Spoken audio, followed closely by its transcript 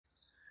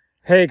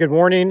Hey, good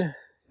morning.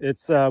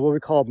 It's what we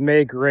call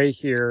May Gray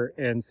here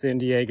in San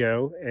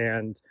Diego,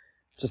 and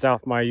just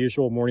off my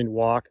usual morning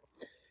walk.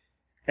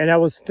 And I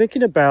was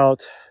thinking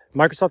about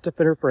Microsoft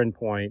Defender for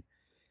Endpoint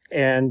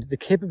and the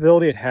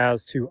capability it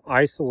has to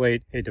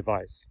isolate a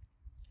device.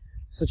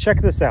 So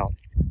check this out.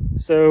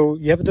 So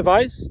you have a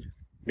device,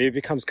 maybe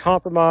it becomes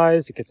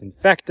compromised, it gets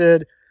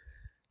infected.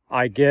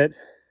 I get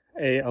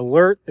an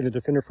alert in the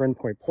Defender for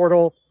Endpoint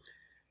portal.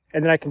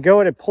 And then I can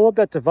go in and pull up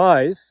that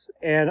device,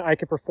 and I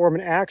can perform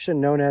an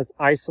action known as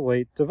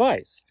isolate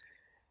device.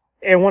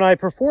 And when I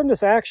perform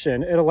this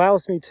action, it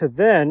allows me to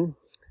then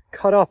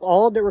cut off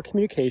all network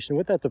communication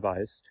with that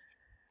device,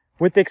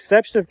 with the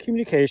exception of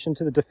communication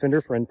to the Defender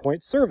for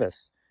Endpoint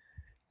service.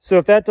 So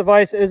if that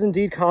device is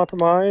indeed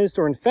compromised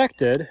or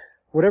infected,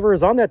 whatever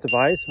is on that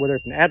device, whether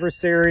it's an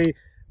adversary,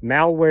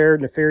 malware,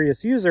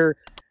 nefarious user,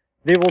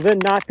 they will then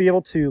not be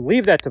able to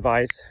leave that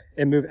device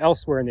and move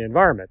elsewhere in the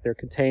environment. They're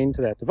contained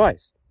to that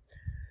device.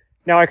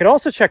 Now, I could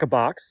also check a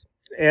box,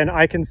 and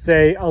I can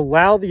say,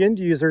 allow the end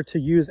user to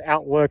use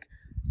Outlook,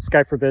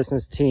 Skype for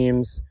Business,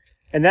 Teams,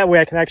 and that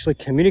way I can actually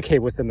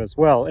communicate with them as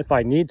well if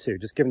I need to,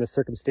 just given the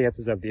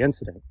circumstances of the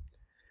incident.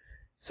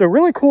 So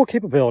really cool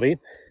capability.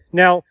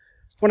 Now,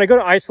 when I go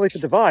to isolate the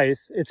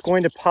device, it's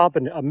going to pop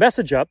a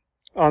message up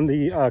on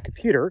the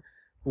computer,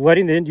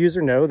 letting the end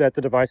user know that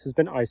the device has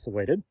been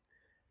isolated,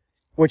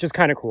 which is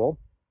kind of cool.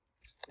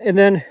 And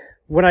then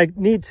when I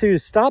need to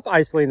stop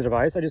isolating the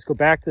device, I just go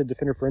back to the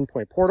Defender for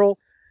Endpoint portal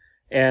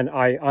and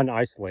I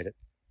unisolate it.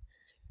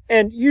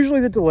 And usually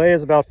the delay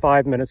is about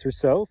 5 minutes or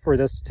so for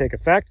this to take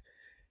effect.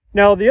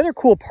 Now, the other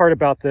cool part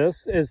about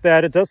this is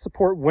that it does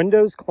support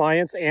Windows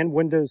clients and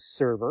Windows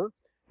Server.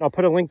 I'll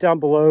put a link down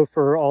below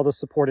for all the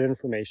supported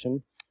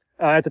information.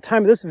 At the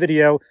time of this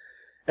video,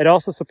 it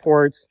also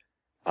supports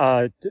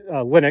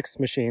Linux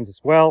machines as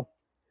well,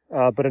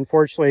 but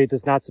unfortunately it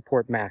does not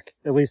support Mac,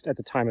 at least at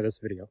the time of this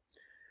video.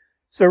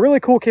 So really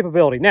cool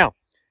capability. Now,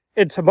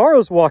 in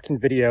tomorrow's walking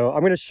video,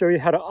 I'm going to show you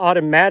how to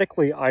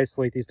automatically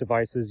isolate these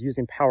devices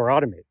using Power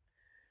Automate.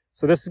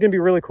 So this is going to be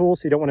really cool,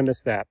 so you don't want to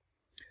miss that.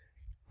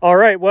 All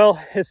right, well,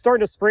 it's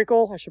starting to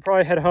sprinkle. I should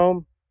probably head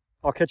home.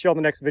 I'll catch you on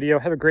the next video.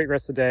 Have a great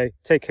rest of the day.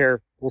 Take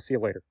care. We'll see you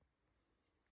later.